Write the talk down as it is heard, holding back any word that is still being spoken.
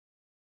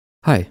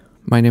Hi,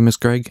 my name is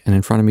Greg, and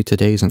in front of me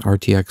today is an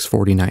RTX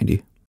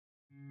 4090.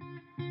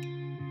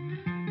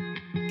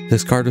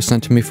 This card was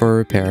sent to me for a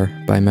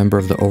repair by a member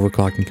of the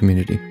overclocking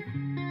community.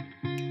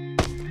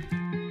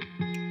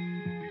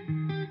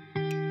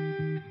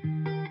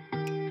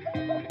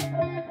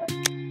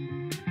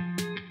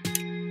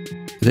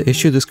 The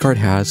issue this card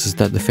has is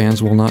that the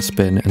fans will not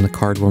spin and the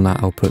card will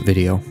not output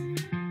video.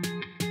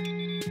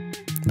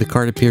 The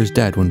card appears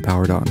dead when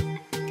powered on.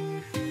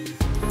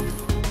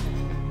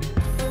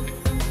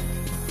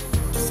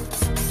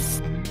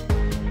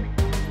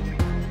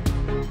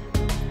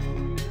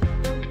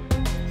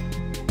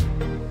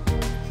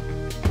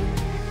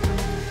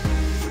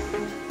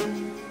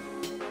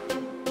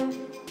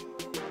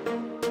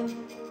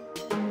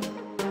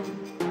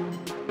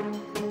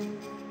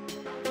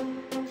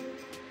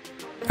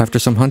 After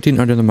some hunting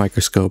under the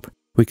microscope,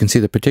 we can see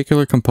the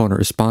particular component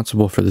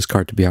responsible for this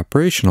card to be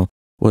operational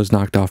was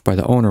knocked off by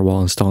the owner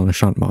while installing a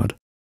shunt mod.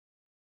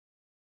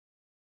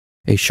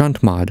 A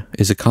shunt mod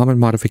is a common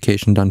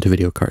modification done to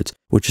video cards,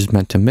 which is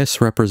meant to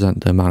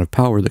misrepresent the amount of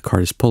power the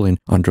card is pulling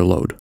under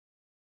load.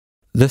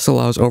 This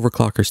allows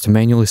overclockers to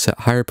manually set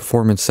higher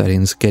performance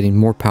settings, getting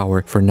more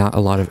power for not a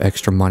lot of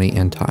extra money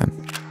and time.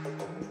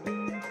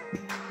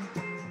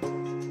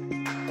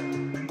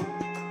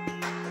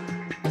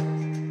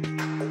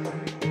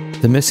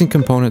 The missing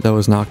component that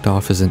was knocked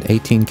off is an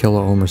 18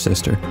 kilo ohm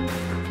resistor.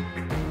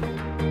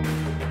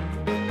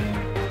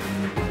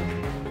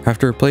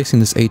 After replacing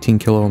this 18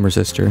 kilo ohm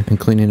resistor and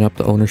cleaning up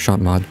the owner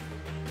shunt mod,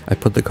 I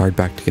put the card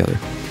back together.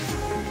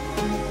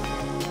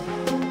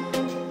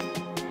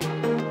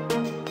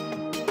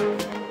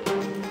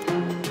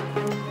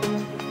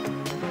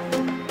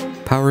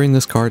 Powering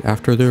this card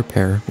after the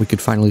repair, we could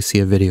finally see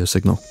a video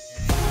signal.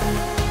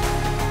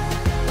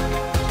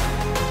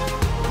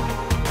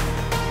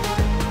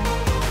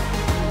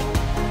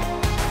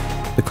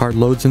 The card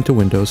loads into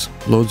Windows,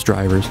 loads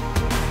drivers,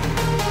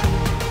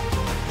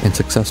 and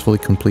successfully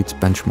completes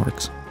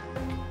benchmarks.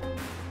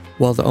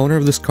 While the owner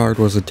of this card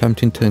was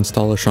attempting to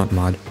install a shunt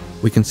mod,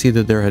 we can see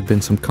that there had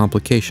been some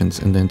complications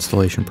in the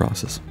installation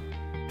process.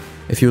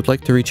 If you would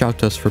like to reach out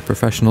to us for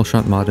professional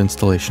shunt mod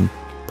installation,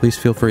 please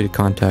feel free to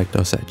contact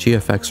us at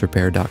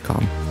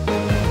gfxrepair.com.